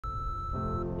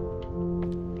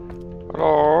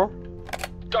Hello?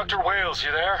 Dr. Wales,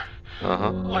 you there?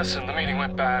 Uh-huh. Listen, the meeting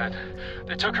went bad.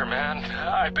 They took her, man.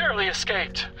 I barely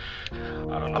escaped. I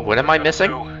don't know What am I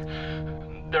missing?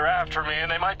 do. They're after me,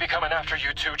 and they might be coming after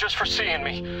you too, just for seeing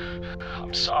me.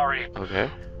 I'm sorry. Okay.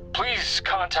 Please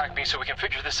contact me so we can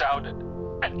figure this out.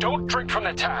 And don't drink from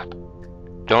the tap.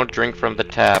 Don't drink from the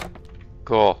tap.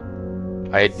 Cool.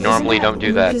 I normally don't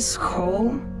do that. Lucas Cole,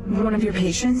 one of your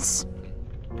patients?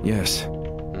 Yes.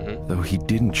 Though he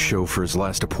didn't show for his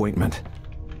last appointment.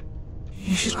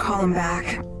 You should call him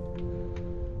back.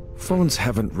 Phones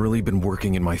haven't really been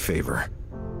working in my favor.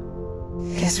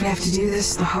 Guess we have to do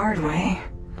this the hard way.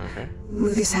 Okay.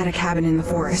 Lucas had a cabin in the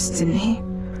forest, didn't he?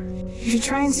 You should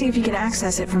try and see if you can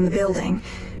access it from the building.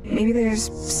 Maybe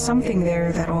there's something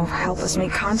there that'll help us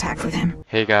make contact with him.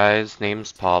 Hey guys,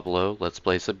 name's Pablo. Let's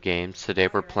play some games. Today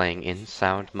we're playing In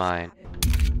Sound Mind.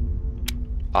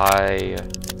 I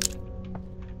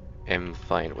am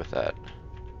fine with that.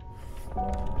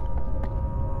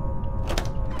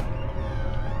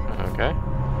 Okay.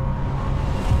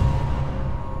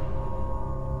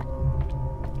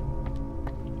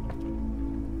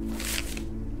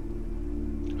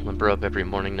 Limber up every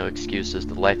morning, no excuses.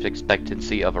 The life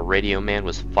expectancy of a radio man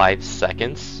was 5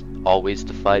 seconds. Always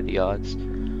defied the odds.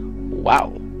 Wow.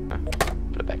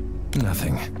 Put it back.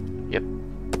 Nothing. Yep.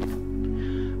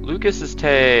 Lucas's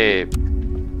tape.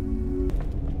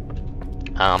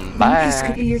 Lucas Bye.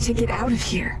 could be your ticket out of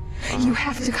here. You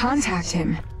have to contact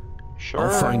him. Sure.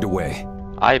 I'll find a way.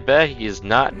 I bet he's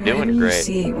not doing Whatever you great.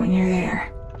 see it when you're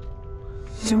there.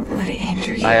 Don't let it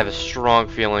hinder you. I have a strong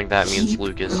feeling that means Keep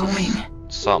Lucas going.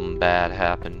 something bad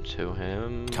happened to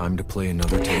him. Time to play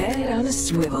another tape. Head on a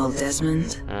swivel,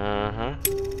 Desmond. Uh-huh.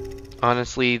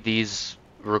 Honestly, these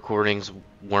recordings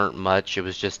weren't much. It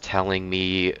was just telling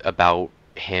me about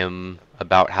him,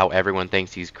 about how everyone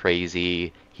thinks he's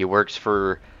crazy. He works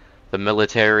for the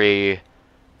military,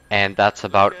 and that's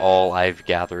about all I've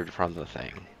gathered from the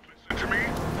thing. Listen to me?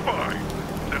 Fine.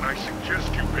 Then I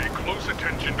suggest you pay close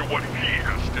attention to what he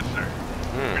has to say.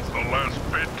 It's the last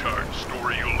bedtime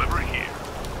story you'll ever hear.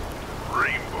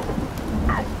 Rainbow.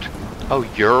 Out. Oh,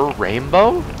 you're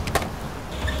Rainbow?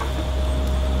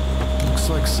 Looks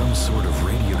like some sort of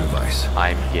radio device.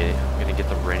 I'm gonna get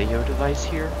the radio device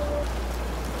here.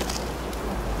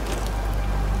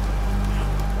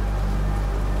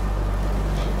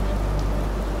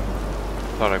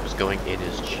 Thought I was going in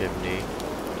his chimney.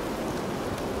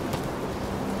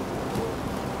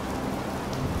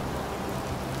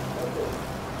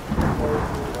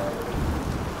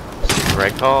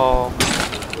 Secret call.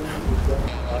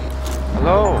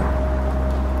 Hello.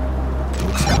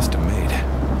 Looks custom made.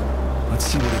 Let's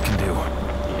see what it can do.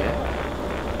 Yeah.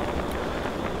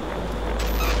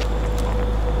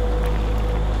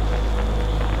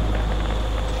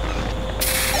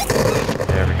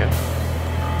 There we go.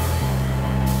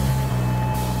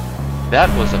 That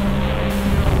was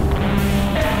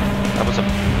a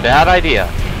bad idea.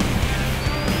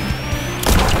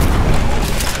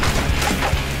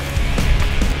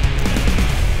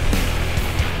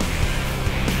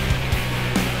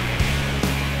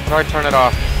 How do I turn it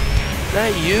off? Is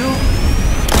that you?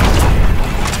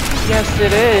 Yes,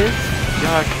 it is.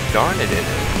 Gosh darn it, it is.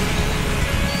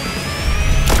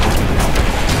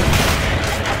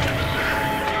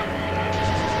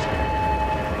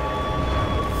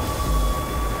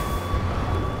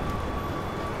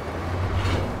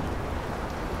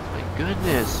 My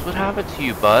goodness, what happened to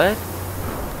you, bud?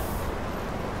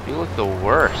 You look the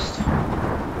worst.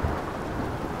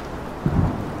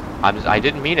 I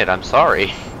didn't mean it, I'm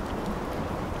sorry.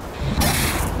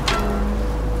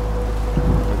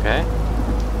 Okay.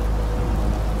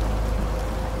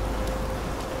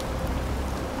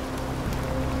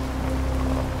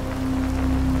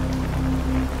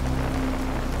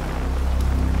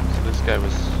 So this guy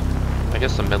was, I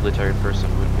guess a military person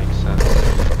would make sense.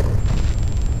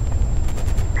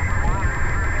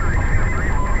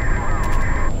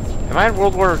 Am I in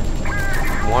World War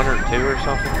I or II or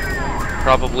something?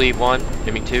 Probably one,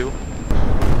 maybe two.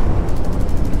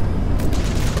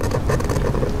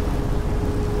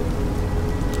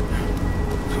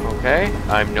 Okay,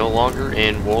 I'm no longer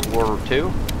in World War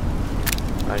II.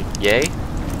 Yay.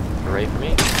 Hooray for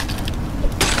me.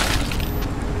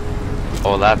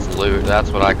 Oh, that's loot.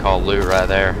 That's what I call loot right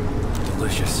there.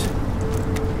 Delicious.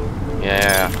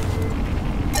 Yeah.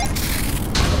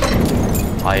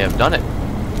 I have done it.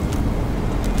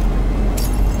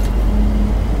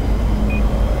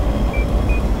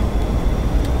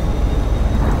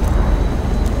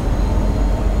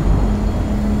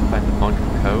 Find the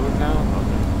bunker code now?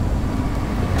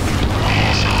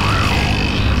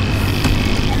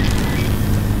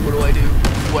 What do I do?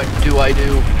 do I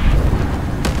do?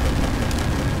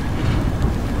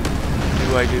 What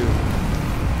do I do?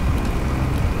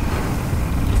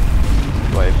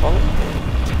 Do I follow?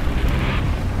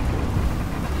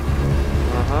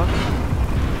 Uh-huh.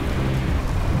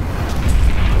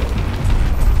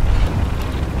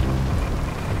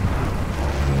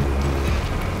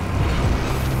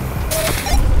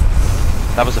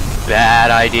 That was a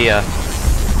bad idea. It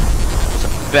was a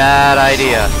bad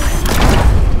idea.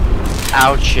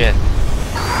 Ouch it.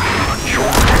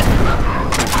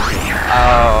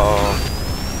 Oh.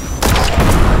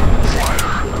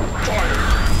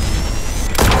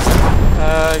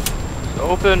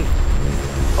 Open.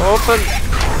 Open.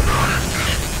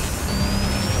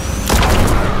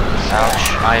 Ouch.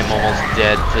 I am almost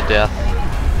dead to death.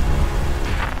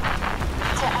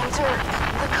 To enter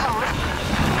the code.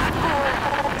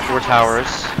 4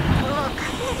 towers.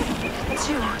 Look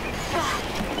to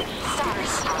the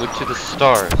stars. Look to the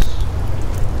stars.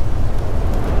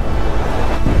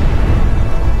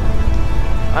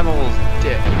 I'm almost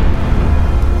dead.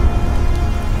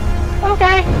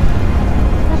 Okay.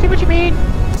 I see what you mean.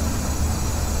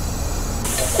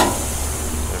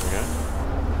 There we go.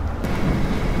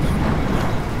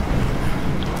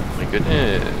 Oh my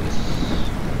goodness.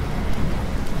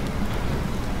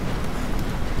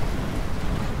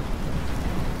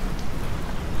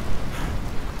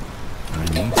 I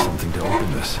need something to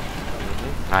open this.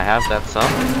 I have that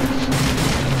some.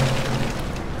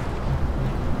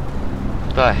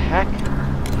 The heck?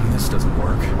 This doesn't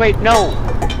work. Wait, no!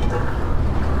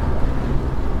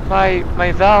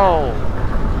 My valve!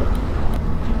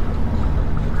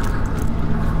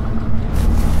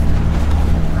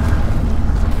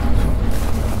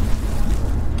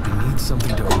 I need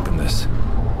something to open this.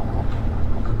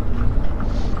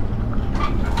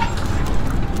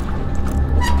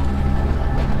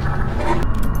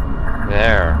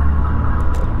 There.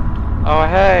 Oh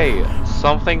hey!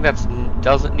 Something that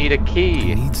doesn't need a I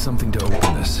key. need something to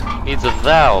open this. Needs a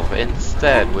valve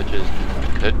instead, which is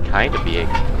could kind of be a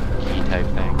key type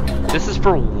thing. This is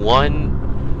for one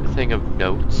thing of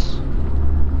notes.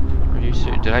 Are you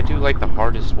sure? Did I do like the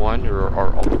hardest one, or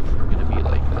are all of them gonna be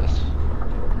like this?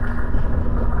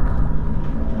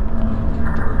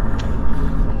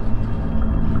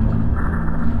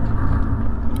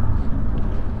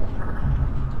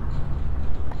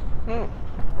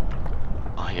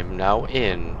 I am now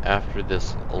in after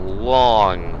this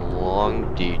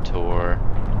long detour.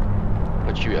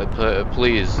 But you,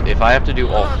 please, if I have to do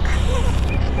all, Look to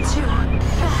the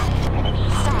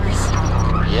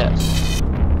stars. yes,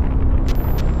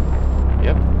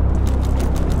 yep.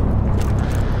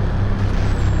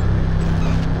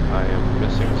 I am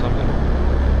missing something.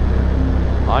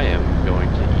 I am going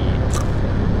to eat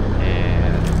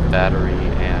and battery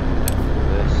and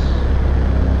this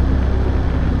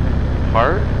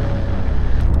part.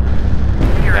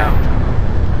 0,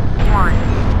 1,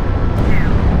 2,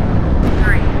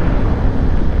 3,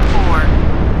 4,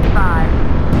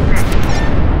 5, 6.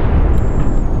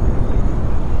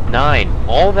 9.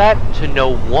 All that to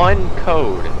know one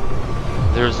code.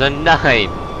 There's a 9.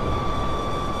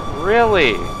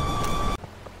 Really?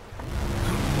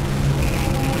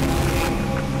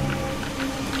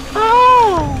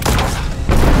 Oh!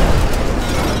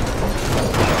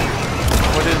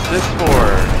 What is this for?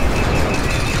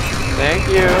 Thank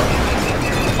you.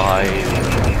 I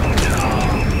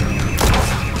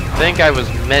think I was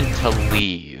meant to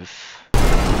leave.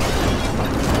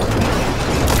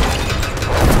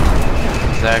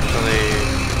 It's actually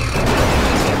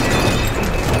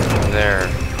there.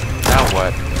 Now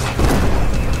what?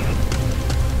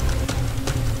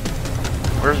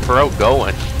 Where's bro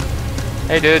going?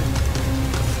 Hey dude.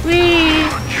 Whee!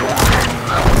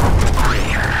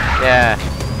 Yeah.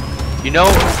 You know,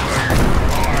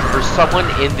 for someone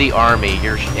in the army,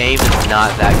 your aim is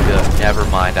not that good. Never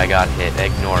mind, I got hit.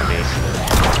 Ignore me.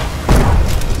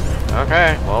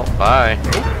 Okay, well, bye.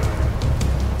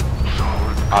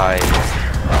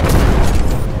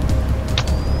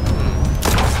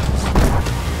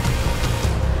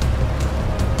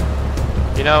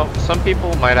 You know, some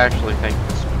people might actually think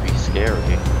this would be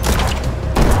scary.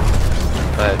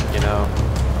 But, you know...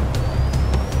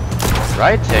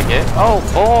 Ride ticket? Oh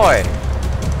boy!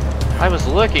 I was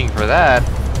looking for that.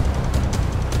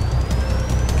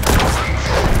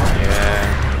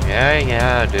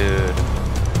 Yeah, dude.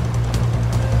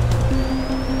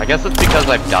 I guess it's because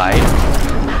I've died.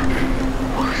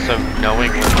 So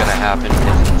knowing what's gonna happen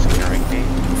isn't scaring me.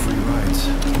 Free rides.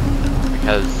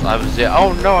 Because I was,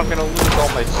 oh no, I'm gonna lose all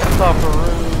my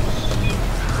stufferoos.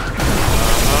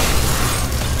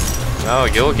 No,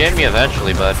 you'll get me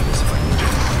eventually, bud.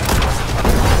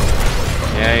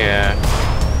 Yeah.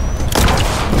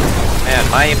 Man,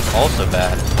 my aim's also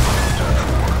bad.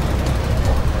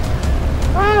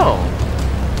 Oh!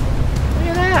 Look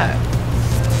at that!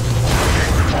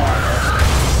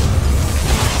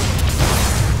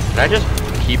 Can I just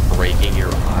keep breaking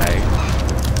your eye?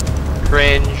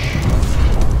 Cringe.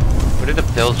 What do the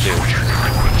pills do?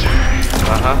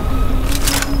 Uh-huh.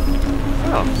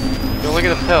 Oh. Go look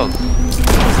at the pills.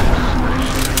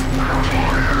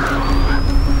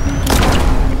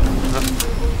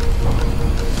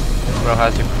 Bro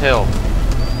has a pill.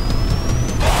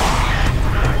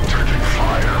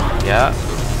 Yeah,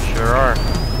 sure are.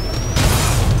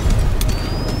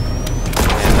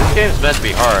 Man, this game's meant to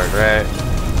be hard, right?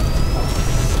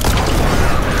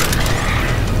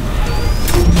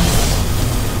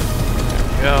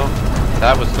 There we go.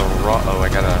 That was the wrong. Oh, I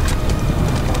gotta.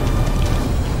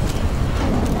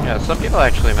 Yeah, some people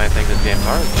actually might think this game's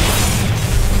hard.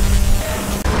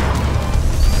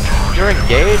 You're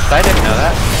engaged? I didn't know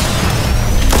that.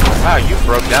 Wow, you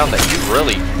broke down that. You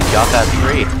really got that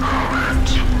tree.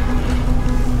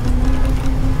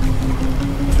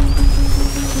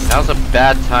 Now's a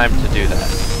bad time to do that.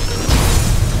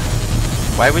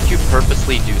 Why would you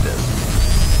purposely do this?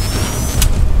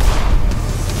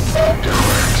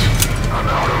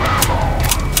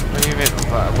 What do you mean?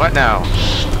 What now?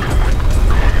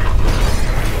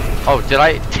 Oh, did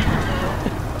I?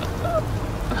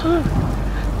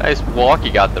 Nice walk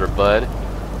you got there, bud.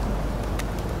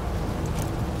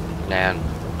 Man,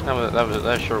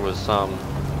 that sure was some.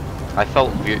 I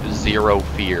felt zero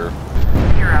fear.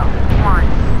 0, 1,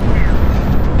 2,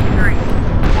 3,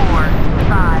 4,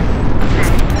 5,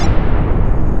 6.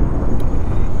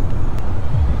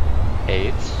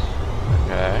 8.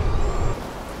 Okay.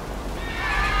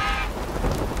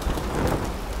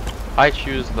 I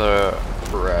choose the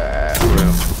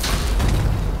room.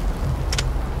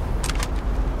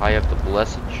 I have the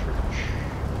Blessed Church.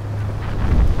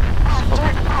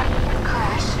 After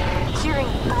crash, hearing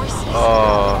voices.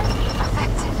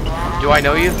 Affected. Do I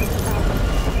know you?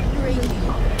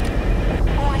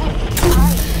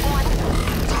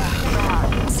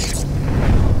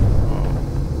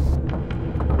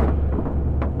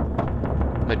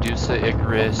 Medusa,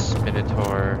 Icarus,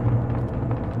 Minotaur.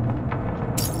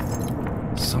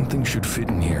 Something should fit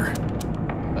in here.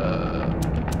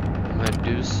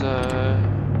 Medusa,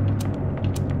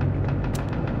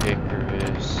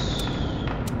 Icarus,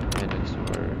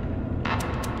 Minotaur,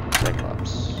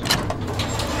 Cyclops.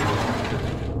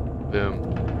 Boom.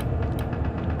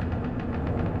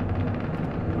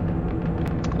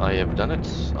 I have done it.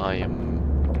 I am.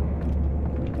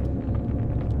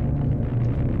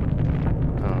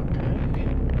 Okay.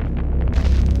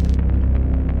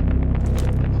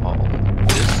 Oh,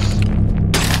 this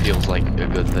feels like a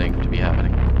good thing to be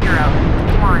happening. 0,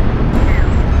 1, 2,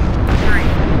 3,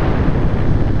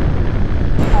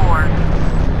 4,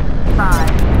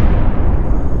 5.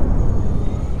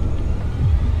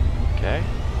 Okay.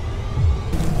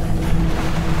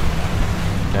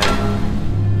 Okay.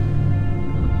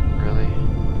 Really?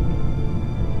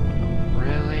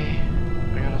 Really?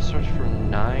 I gotta search for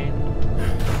 9?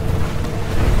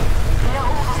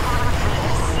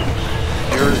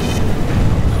 You're...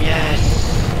 Yes!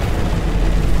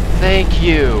 Thank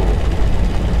you!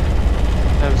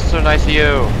 That was so nice of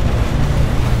you!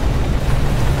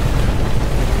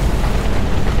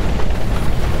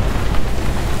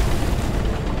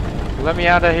 Let me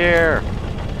out of here!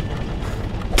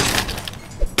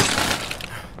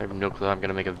 I have no clue how I'm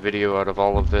gonna make a video out of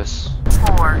all of this. 4,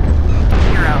 0,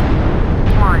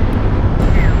 1,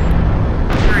 2,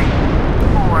 3,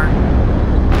 4,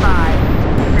 5,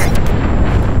 6.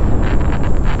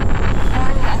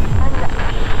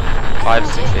 5,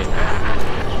 6, 8.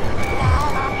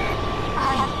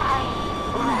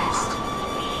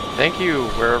 Thank you,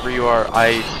 wherever you are.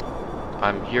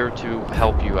 I'm here to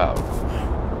help you out.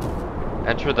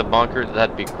 Enter the bunker,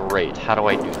 that'd be great. How do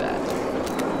I do that?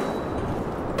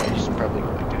 I'm just probably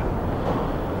going to.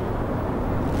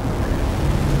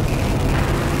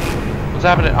 What's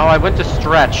happening? Oh, I went to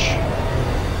stretch.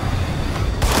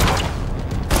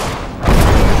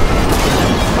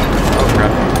 Oh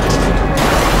crap.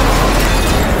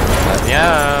 Let me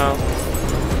out.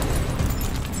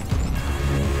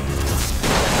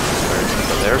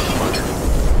 There's one.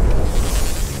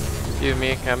 Excuse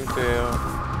me, come through.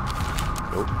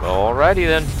 Nope. Alrighty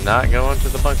then. Not going to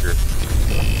the bunker.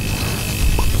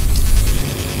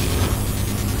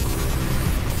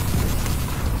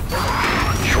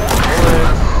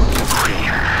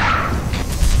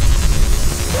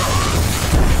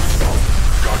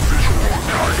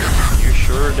 You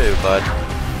sure do, bud.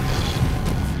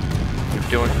 You're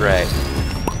doing great.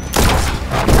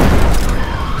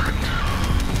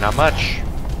 Not much,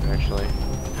 actually.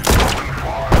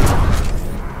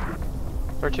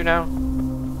 Where to now?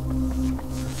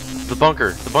 The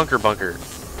bunker. The bunker.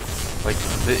 Like,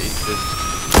 this.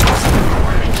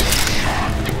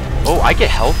 Oh, I get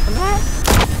health from that?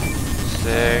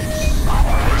 6,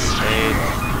 8,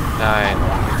 9.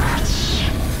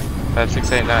 5,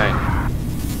 6, 8, 9.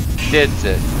 Dids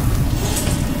it.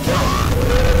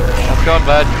 How's it going,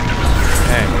 bud?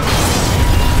 Hey.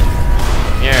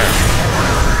 Yeah.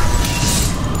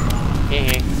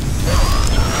 Hee.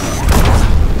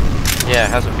 Yeah,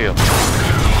 how's it feel?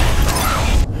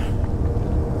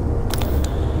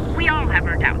 We all have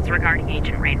our doubts regarding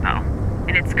Agent Rainbow.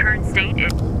 In its current state,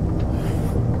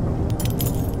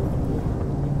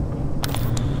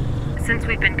 since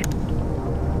we've been...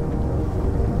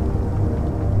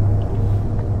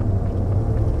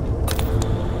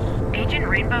 Agent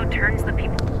Rainbow turns the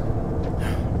people...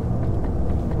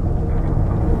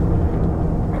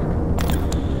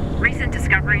 Recent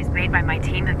discoveries made by my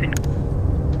team have been...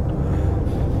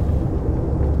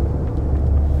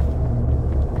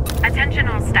 Attention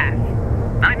all staff.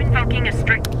 I'm invoking a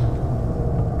strict...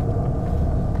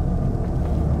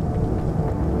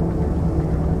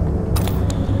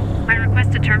 My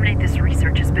request to terminate this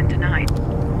research has been denied.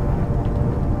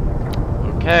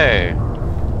 Okay.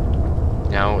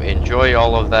 Now enjoy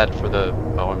all of that for the...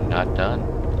 Oh, I'm not done.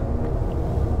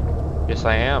 Yes,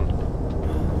 I am.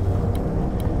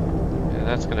 And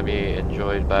that's gonna be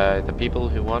enjoyed by the people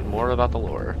who want more about the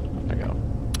lore. There you go.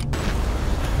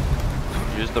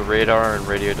 Use the radar and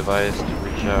radio device to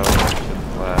reach out to the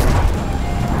flag.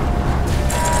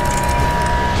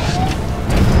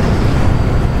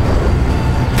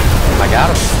 I got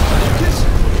him. Lucas?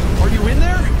 Are you in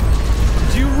there?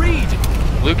 Do you read?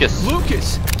 Lucas.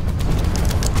 Lucas!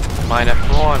 Mine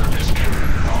F1.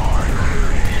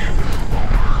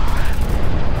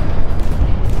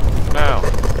 No.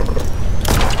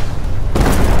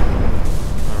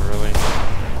 Oh, really?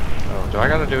 Oh, do I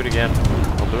gotta do it again?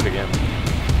 I'll do it again.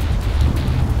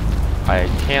 I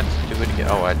can't do it again.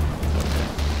 Oh, okay.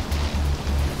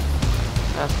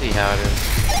 I'll see how it is.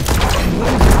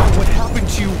 What happened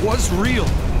to you was real.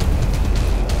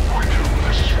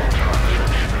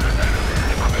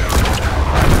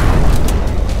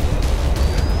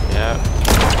 Yeah.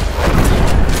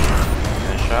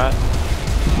 Nice shot.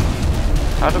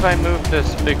 How did I move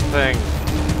this big thing?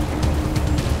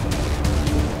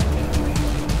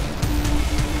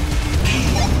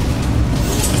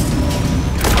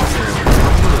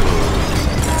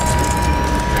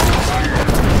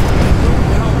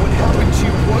 What happened to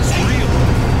you was real.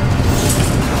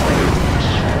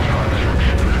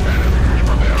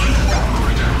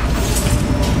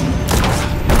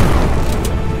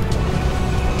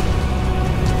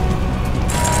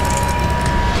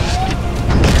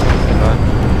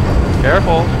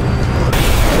 Careful. I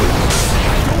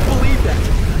don't believe that.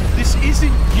 This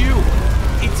isn't you.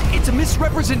 It's a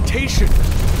misrepresentation.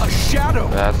 A shadow.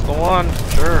 That's the one.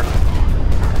 Sure.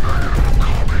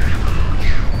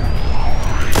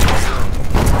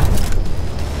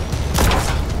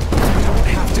 You don't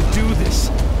have to do this.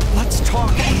 Let's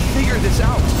talk and figure this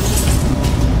out.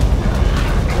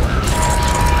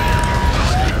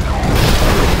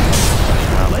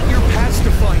 Let your past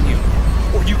define you,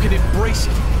 or you can embrace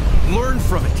it. Learn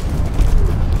from it.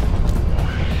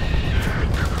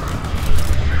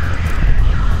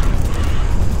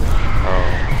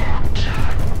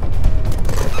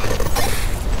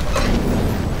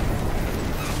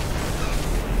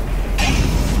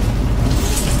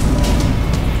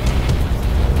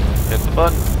 Hit the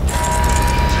button.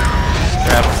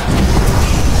 Grab it.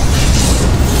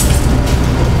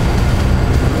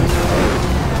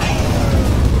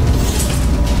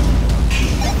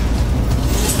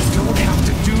 Don't have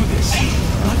to do this.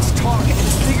 Let's talk and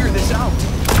figure this out.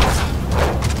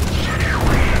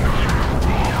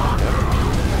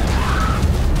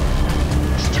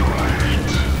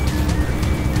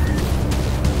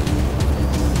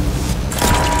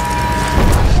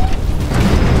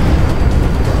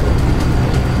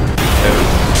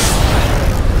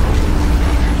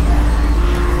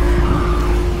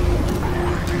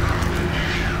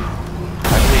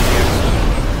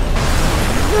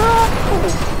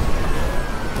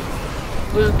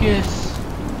 Lucas.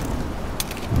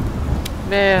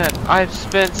 Man, I've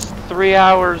spent 3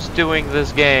 hours doing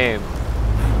this game.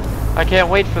 I can't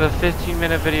wait for the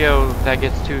 15-minute video that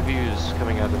gets 2 views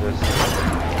coming out of this.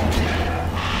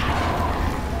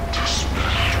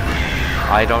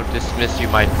 I don't dismiss you,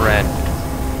 my friend.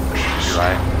 You're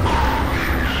right.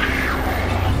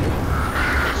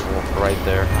 Just walk right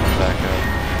there. Back up.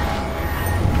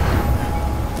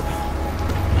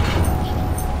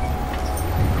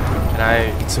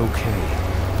 It's okay.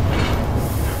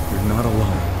 You're not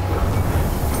alone.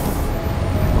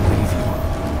 I believe you.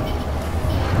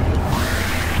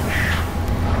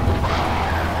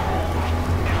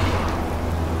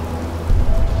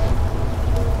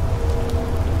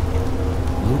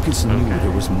 Lucas knew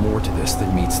there was more to this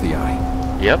than meets the eye.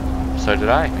 Yep, so did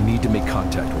I. I need to make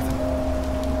contact with him.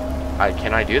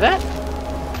 Can I do that?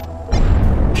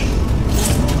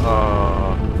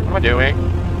 What am I doing?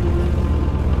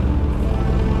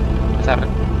 What's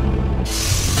happening?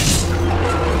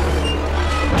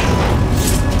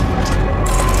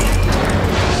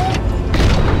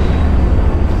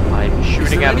 I'm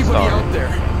shooting at a star. Out there?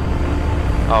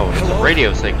 Oh, it's a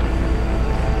radio signal.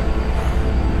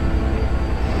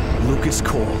 Lucas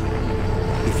Cole,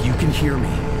 if you can hear me,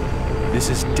 this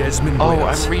is Desmond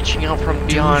Wales. I'm reaching out from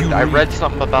beyond. I read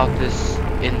something about this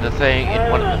in the thing,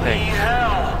 in one of the things.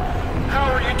 Hell!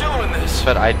 How are you doing this?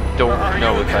 But I don't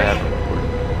know if I have it recorded.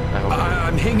 I hope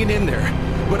I'm hanging in there,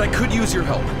 but I could use your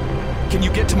help. Can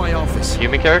you get to my office?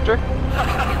 Human character?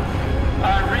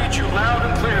 I read you loud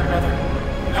and clear, brother.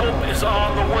 Help is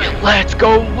on the way. Let's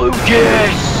go, Lucas!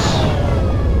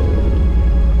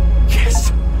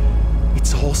 Yes!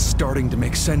 It's all starting to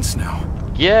make sense now.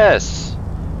 Yes!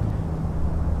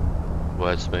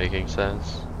 What's making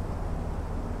sense?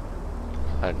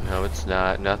 No, it's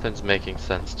not. Nothing's making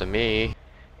sense to me.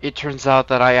 It turns out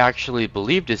that I actually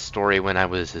believed his story when I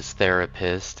was his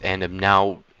therapist, and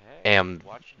am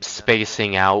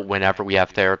spacing out whenever we have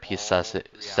therapy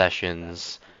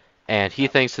sessions. And he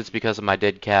thinks it's because of my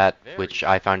dead cat, which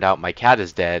I found out my cat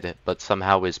is dead, but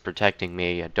somehow is protecting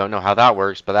me. I don't know how that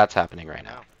works, but that's happening right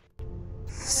now.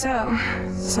 So,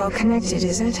 it's all connected,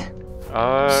 is it?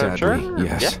 Sadly, Sure.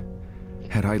 yes. Yeah.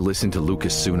 Had I listened to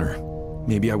Lucas sooner,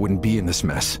 maybe I wouldn't be in this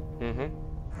mess.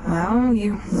 Well,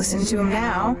 you listened to him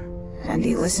now, and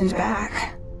he listened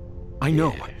back. I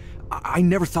know. I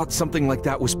never thought something like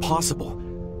that was possible.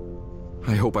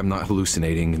 I hope I'm not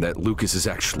hallucinating, that Lucas is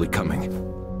actually coming.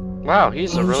 Wow,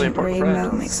 he's a really Ancient important Rainbow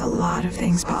friend. makes a lot of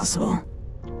things possible.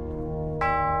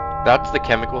 That's the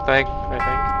chemical thing, I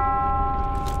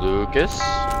think. Lucas?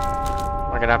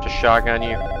 I'm gonna have to shotgun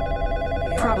you.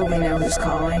 Probably know who's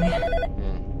calling.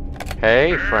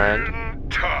 Hey, friend. In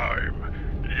time.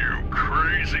 You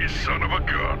crazy son of a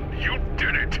gun. You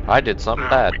did it. I did something Now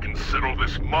bad. we can settle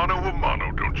this mano a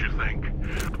mano, don't you think?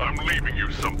 I'm leaving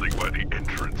you something by the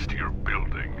entrance to your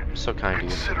building. So kind of you.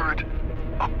 Consider it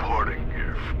a parting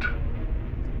gift.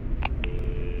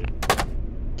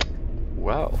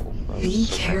 Well, that was Be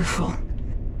so careful.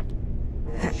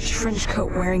 That trench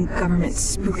coat wearing government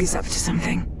spook is up to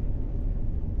something.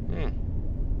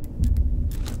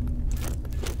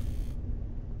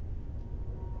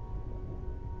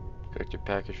 Character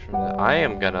package from the... I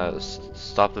am gonna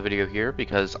stop the video here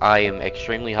because I am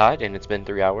extremely hot and it's been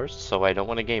 3 hours, so I don't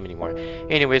want to game anymore.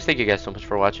 Anyways, thank you guys so much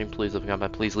for watching. Please leave a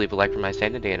comment, please leave a like for my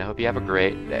sanity, and I hope you have a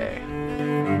great day.